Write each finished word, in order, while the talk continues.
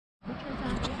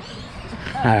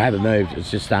I haven't moved. It's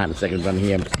just starting a second run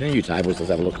here. New tables. Let's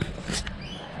have a look.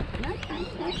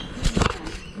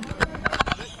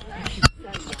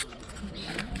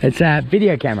 It's a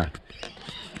video camera.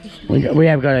 We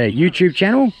have got a YouTube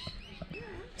channel.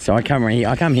 So I come here.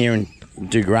 I come here and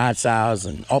do garage sales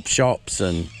and op shops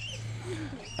and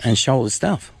show all the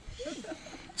stuff.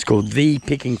 It's called The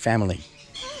Picking Family.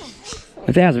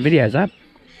 1,000 videos up.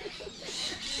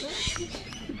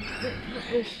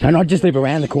 And I just live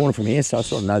around the corner from here, so I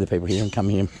sort of know the people here and come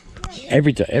here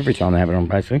every time they have it on,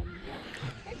 basically.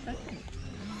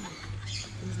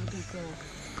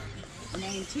 An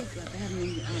antique, like they're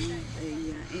having the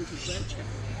antique roadshow.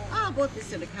 Oh, I bought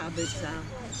this at a car boot sale.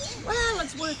 Well,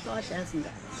 it's worth $5,000.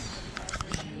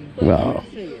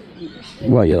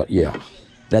 Well, yeah.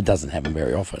 That doesn't happen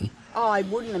very often. Oh, I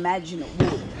wouldn't imagine it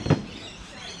would.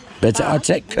 But I'd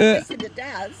say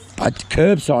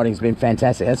curbsiding's been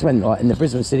fantastic. That's when, like, in the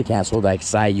Brisbane City Council, they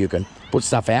say you can put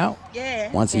stuff out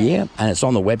once a year, and it's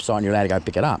on the website, and you're allowed to go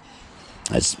pick it up.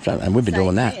 And we've been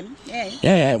doing that.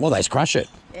 Yeah. Well, they crush it.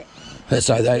 Yeah.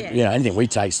 So anything we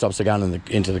take stops going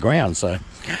into the ground. So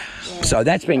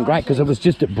that's been great because it was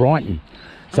just at Brighton.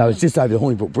 So it's just over the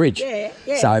Hornibrook Bridge. Yeah.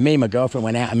 So me and my girlfriend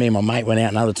went out, and me and my mate went out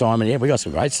another time, and we got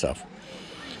some great stuff.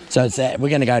 So it's we're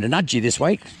going to go to Nudgee this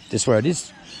week. This is where it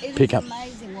is. Pick up. It's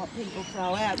amazing what people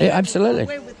throw out. Yeah, absolutely.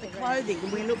 We're with the clothing,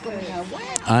 and we look and go, wow.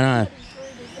 I know.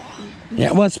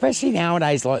 Yeah, well, especially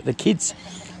nowadays, like the kids,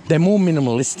 they're more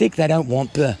minimalistic. They don't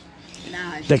want the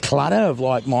clutter of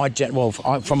like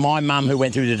from my mum who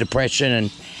went through the Depression,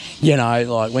 and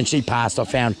like when she passed, I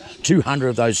found 200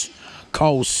 of those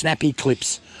Coles snappy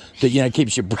clips that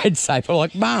keeps your bread safe. I'm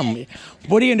like, Mum,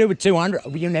 what are you gonna do with 200?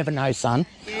 Well, you never know, son.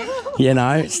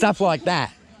 Yeah. Stuff like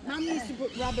that. Mum used to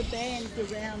put rubber bands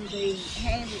around the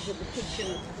handles of the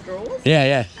kitchen drawers.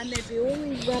 Yeah. And there'd be all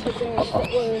these rubber bands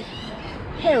that were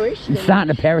perished.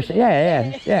 Starting to perish.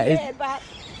 Yeah. Yeah, but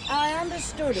I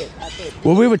understood it, I think.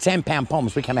 Well, we were 10-pound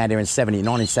poms. We came out here in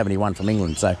 1971 from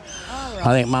England, so I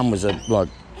think Mum was had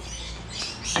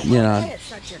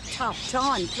such a tough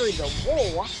time through the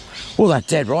war. Well, that's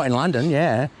dead right in London,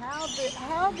 yeah.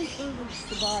 How did people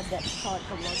survive that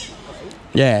psychologically?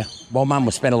 Yeah, well, Mum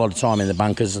would spend a lot of time in the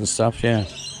bunkers and stuff, yeah.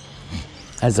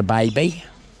 As a baby.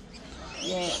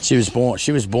 Yeah. She was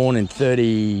born in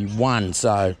 31,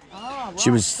 so she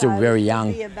was still very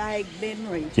young. Be a vague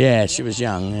memory. Yeah, she was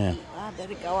young, yeah. I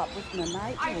better go up with my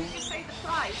mate. I can see the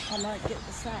price. I might get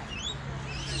the sack.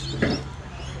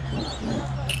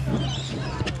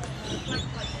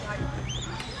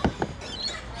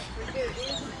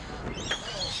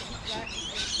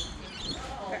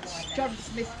 John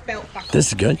Smith belt buckle. This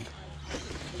is good.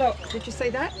 Look, did you see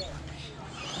that?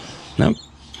 No.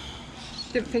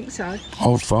 Didn't think so.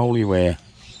 Old foley wear.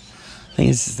 Thing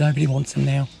is, nobody wants them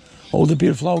now. All the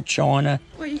beautiful old china.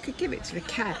 Well, you could give it to the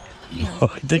cat.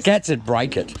 The cats would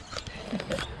break it.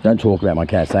 Don't talk about my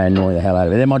cats. They annoy the hell out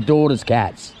of me. They're my daughter's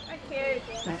cats. Thank you.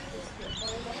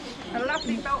 A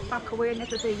lovely belt buckle we've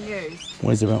never been used.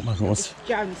 Where's the belt buckle? It's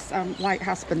Joan's late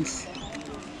husband's.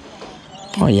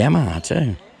 Oh, Yamaha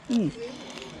too. Mm.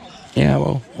 Yeah,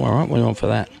 well, all right. What do you want for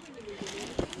that?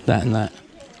 That and that.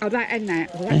 Oh, that and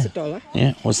that. Well, that's $1.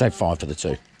 Yeah, we'll say 5 for the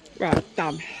 2. Right,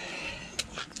 done.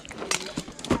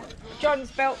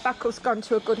 John's belt buckle's gone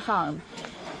to a good home.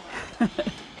 It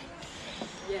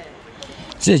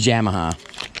says Yamaha.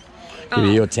 Give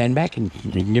you your 10 back and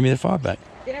you can give me the 5 back.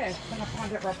 Yeah, when I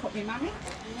find out where I put my money.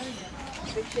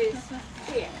 Which is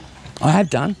here. I have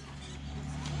done.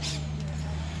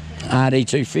 RD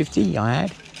 250, I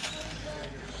had.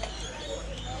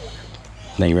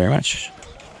 Thank you very much.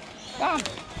 Done.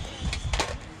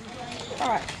 All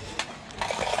right.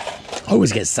 I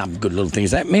always get some good little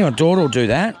things. Me and my daughter will do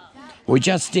that. We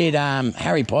just did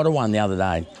Harry Potter one the other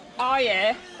day. Oh,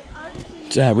 yeah.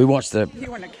 So we watched the...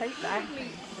 You want to keep that?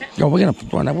 Oh, we'll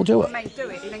do it. I mean, do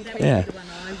it. Then keep Yeah. it.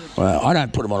 Well, I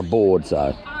don't put them on a board, so...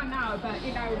 Oh, no, but,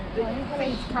 the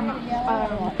things come up...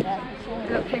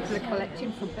 Look, people are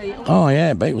collecting for Beatles. Oh,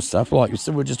 yeah, Beatles stuff. Like you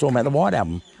said, we're just talking about the White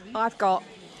Album. I've got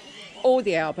all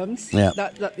the albums. Yeah.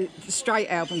 The straight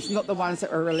albums, not the ones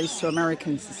that were released to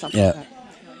Americans and stuff Yeah. like that.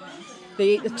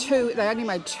 They only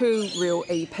made 2 real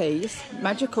EPs,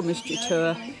 Magical Mystery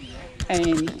Tour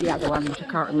and the other one, which I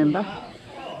can't remember.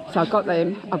 So I've got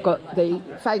them. I've got the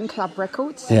Fan Club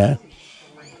records. Yeah.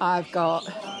 I've got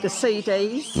the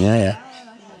CDs. Yeah.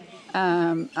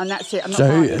 And that's it. I'm not So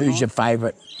buying who's more. your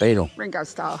favourite Beatle? Ringo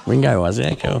Starr. Ringo, was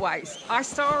it? Cool. Always. I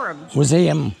saw him. Was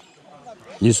he,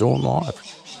 you saw him live?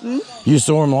 You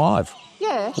saw him live?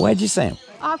 Yeah. Where'd you see him?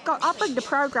 I'll bring the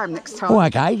programme next time. Oh,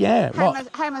 okay, yeah.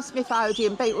 Hammersmith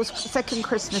Odeon Beatles second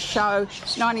Christmas show,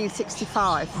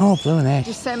 1965. Oh, fluent heck.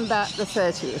 December the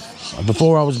 30th.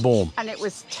 Before I was born. And it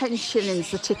was 10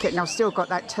 shillings the ticket, and I've still got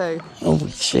that too. Oh,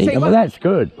 gee, well, that's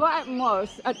good. What happened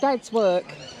was, at Dad's work,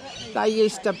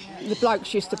 the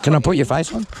blokes used to... Can I put your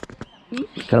face on?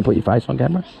 Can I put your face on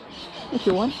camera? If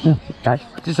you want. Yeah, okay.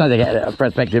 Just so they get a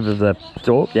perspective of the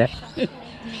talk, yeah.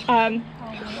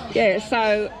 Yeah,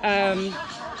 so...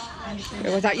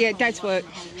 it was like, yeah, Dad's work,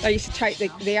 they used to take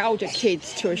the older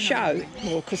kids to a show,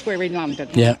 because we're in London.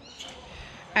 Yeah.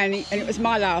 And it was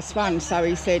my last one, so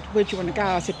he said, where do you want to go?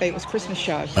 I said, Beatles Christmas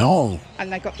show. Oh.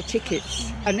 And they got the tickets.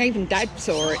 And even Dad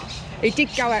saw it. He did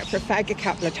go out for a fag a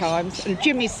couple of times, and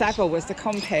Jimmy Savile was the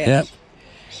compere. Yep.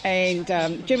 And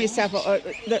Jimmy Savile,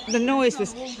 the noise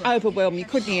was overwhelming, you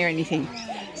couldn't hear anything.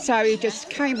 So he just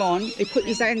came on, he put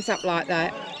his hands up like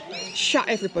that, shut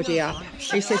everybody up.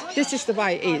 He said, this is the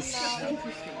way it is.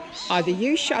 Either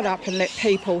you shut up and let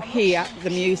people hear the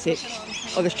music,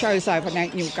 or the show's over now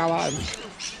and you'll go home.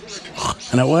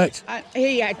 And it worked?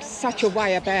 He had such a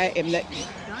way about him that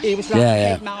he was like a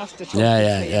headmaster.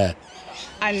 Yeah.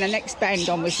 And the next band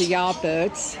on was the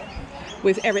Yardbirds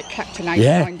with Eric Clapton, age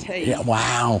 19. Yeah,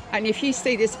 wow. And if you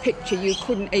see this picture, you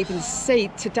couldn't even see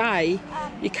today,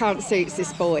 you can't see it's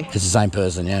this boy. It's the same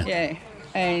person, yeah. Yeah.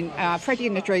 And Freddie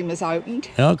and the Dreamers opened.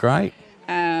 Oh, great.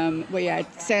 We had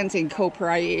Sounds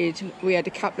Incorporated. We had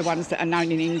a couple of ones that are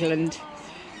known in England,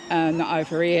 not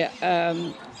over here.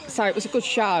 So it was a good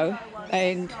show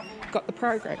and got the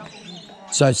programme.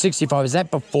 So 65, is that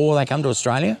before they come to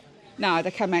Australia? No,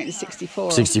 they came out in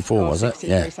 64. 64, was it?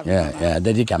 Yeah.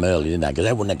 They did come early, didn't they? Because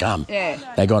they wouldn't have come. Yeah.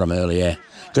 They got them early, yeah.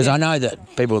 Because I know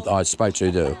that people I spoke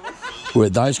to who were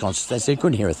at those concerts, they said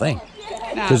couldn't hear a thing.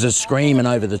 Because they're screaming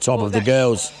over the top of the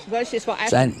girls. That's just what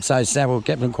happened. And so Savile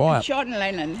kept them quiet. John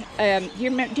Lennon,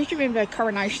 did you remember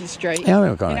Coronation Street? Yeah, I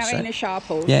remember Coronation Street. You know Ina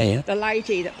Sharples? Yeah. The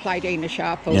lady that played Ina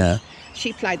Sharples,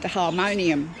 she played the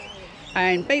harmonium.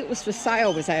 And Beatles for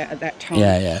Sale was out at that time.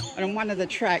 Yeah. And on one of the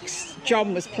tracks,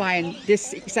 John was playing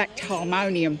this exact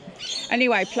harmonium.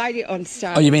 Anyway, played it on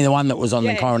stage. Oh, you mean the one that was on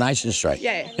the Coronation Street?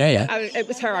 Yeah. It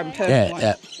was her own personal one.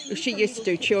 Yeah. She used to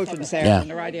do children's there on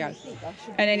the radio.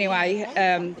 And anyway,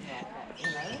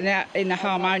 now in the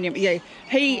harmonium,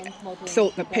 he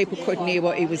thought that people couldn't hear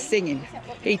what he was singing.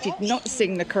 He did not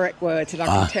sing the correct words, and I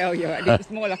can tell you. And it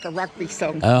was more like a rugby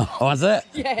song. Oh, was it?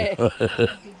 Yeah.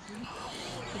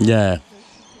 Yeah.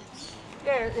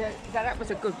 Yeah, that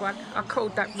was a good one. I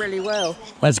called that really well.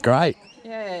 That's great.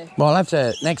 Yeah. Well, I'll have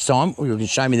to, next time, you can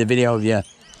show me the video of you.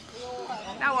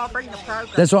 No, I'll bring the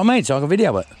programme. That's what I mean, so I can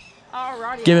video it. All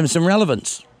right. Give him some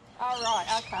relevance. All right,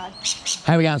 okay.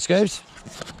 How we going, Scoobs?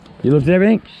 You looked at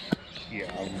everything? Yeah,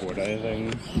 I haven't bought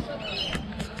anything.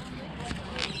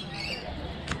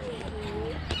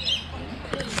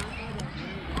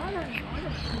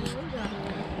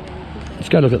 Let's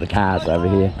go look at the cars over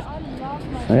here.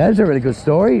 Okay, that's a really good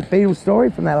story. Beatles story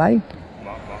from that lady.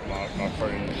 My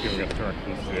phone giving us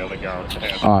directions to the other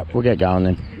garage. All right, we'll get going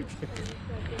then.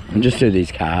 And just do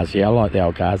these cars. Yeah, I like the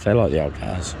old cars. They like the old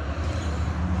cars.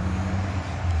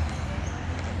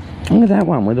 Look at that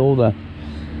one with all the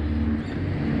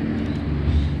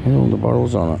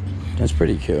bottles on it. That's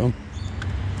pretty cool.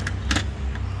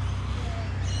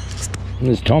 And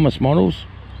there's Thomas models.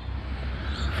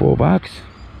 $4.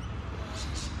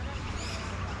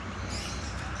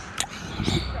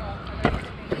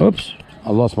 Oops,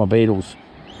 I lost my Beatles.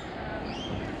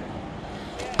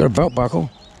 Got a belt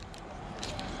buckle.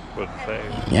 What's it say?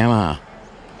 Yamaha.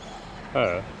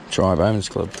 Oh. Tribe Owners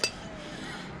Club.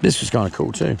 This was kind of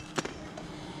cool too.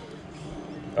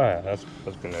 Oh yeah, that's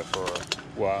been there for a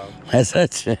while. Has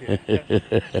it?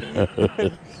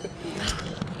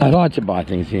 I like to buy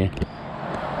things here.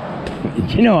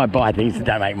 You know I buy things that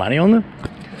don't make money on them.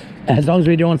 As long as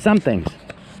we're doing some things.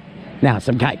 Now,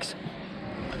 some cakes.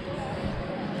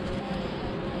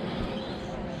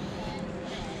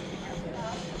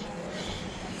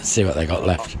 Let's see what they got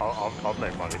left. I've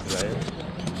made money today.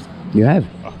 You have?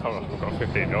 I've got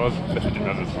 $15.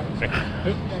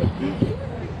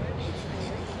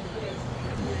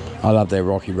 I love their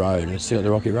Rocky Road. Let's see what the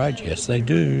Rocky Road. Yes, they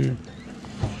do.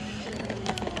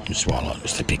 Just why not?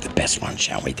 Just to pick the best one,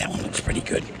 shall we? That one looks pretty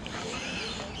good.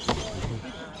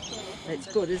 It's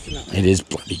good, isn't it? It is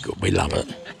bloody good. We love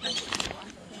it.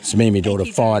 So me and my daughter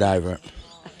fight over it.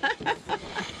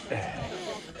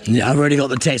 Yeah, I've already got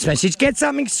the text message. Get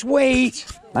something sweet.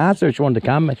 I asked her if she wanted to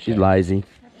come, but she's lazy.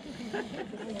 Well,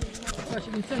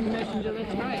 she can send a messenger,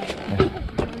 that's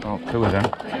right. Oh, two of them. Two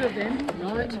of them,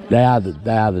 right? They are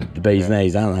the bee's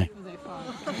knees, aren't they? They're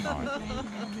fine.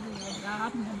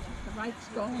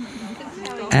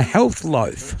 A health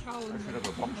loaf.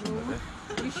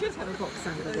 You should have a box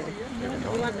under there.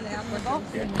 You want it out of the box?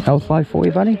 Health loaf for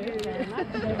you, buddy? Already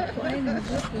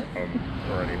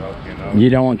helped, you know. You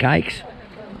don't want cakes?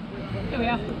 Here we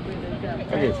are.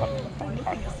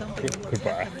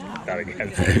 Goodbye. That again.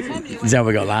 Is that what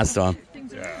we got last time?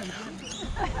 Yeah.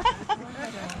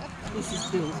 This is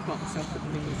Bill's box up at the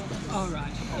Bill's box. All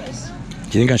right.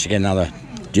 Do you think I should get another?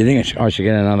 Do you think I should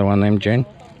get another one then, Jen?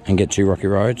 And get 2 Rocky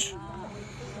Roads?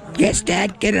 Yes,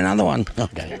 Dad, get another one.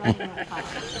 Okay.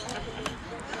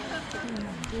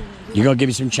 You got to give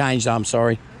me some change though, I'm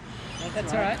sorry.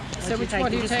 That's all right. So which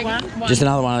one do you take? Just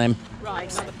another one of them. Right.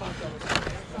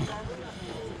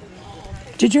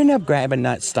 Did you end up grabbing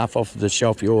that stuff off the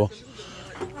shelf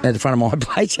at the front of my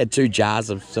place? Had 2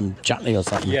 jars of some chutney or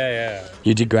something. Yeah.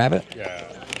 You did grab it? Yeah.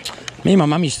 Me and my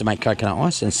mum used to make coconut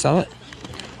ice and sell it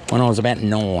when I was about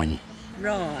 9.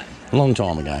 Right. A long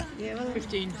time ago. Yeah, well,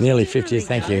 15. Nearly 50,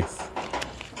 thank you.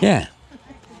 Yeah.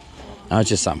 That was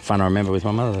just something fun I remember with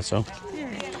my mother, that's all. Yeah.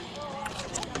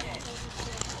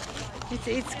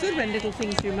 It's good when little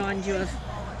things remind you of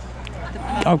the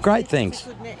past. Oh, great things.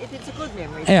 If it's a good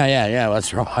memory. Yeah,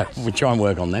 that's right. We try and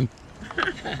work on them.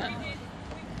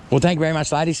 Well, thank you very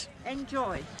much, ladies.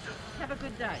 Enjoy. Have a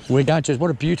good day. We're going to. What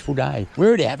a beautiful day. We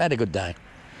already have had a good day.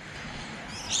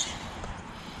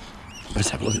 Let's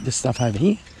have a look at this stuff over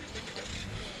here.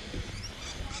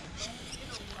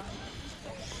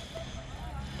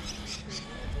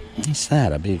 What's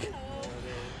that? A big...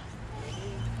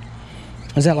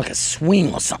 Is that like a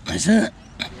swing or something, isn't it?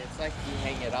 Yeah, it's like you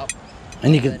hang it up.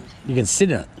 And you can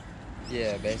sit in it.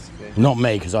 Yeah, basically. Not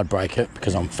me, because I'd break it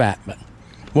because I'm fat. But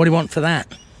what do you want for that?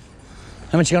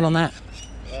 How much you got on that?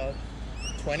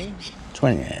 20?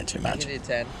 20, yeah, too I much. can do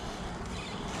 10.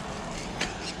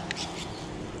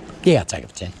 Yeah, I'll take it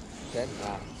for 10. 10?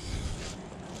 Nah.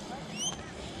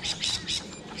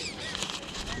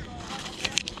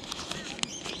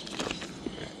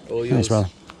 All yours. Thanks, brother.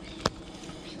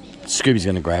 Scooby's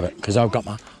going to grab it because I got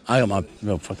my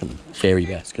little fucking fairy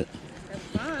basket.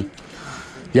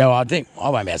 Yeah, well, I think I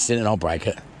won't be able to sit in it. I'll break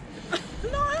it.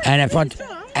 And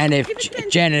if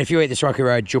Jan, if you eat this Rocky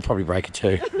Road, you'll probably break it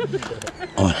too.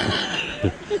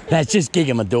 That's just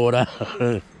gigging my daughter.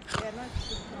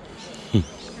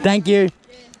 Thank you.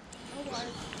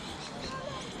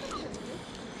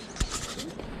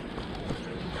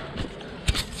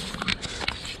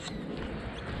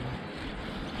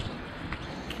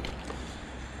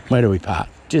 Where do we park?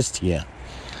 Just here.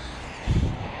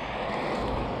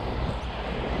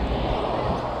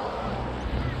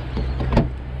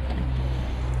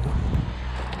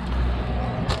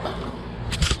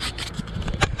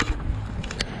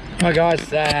 Hi guys,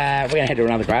 we're gonna head to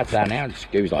another grab sale now.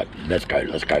 Scooby's like, let's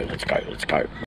go.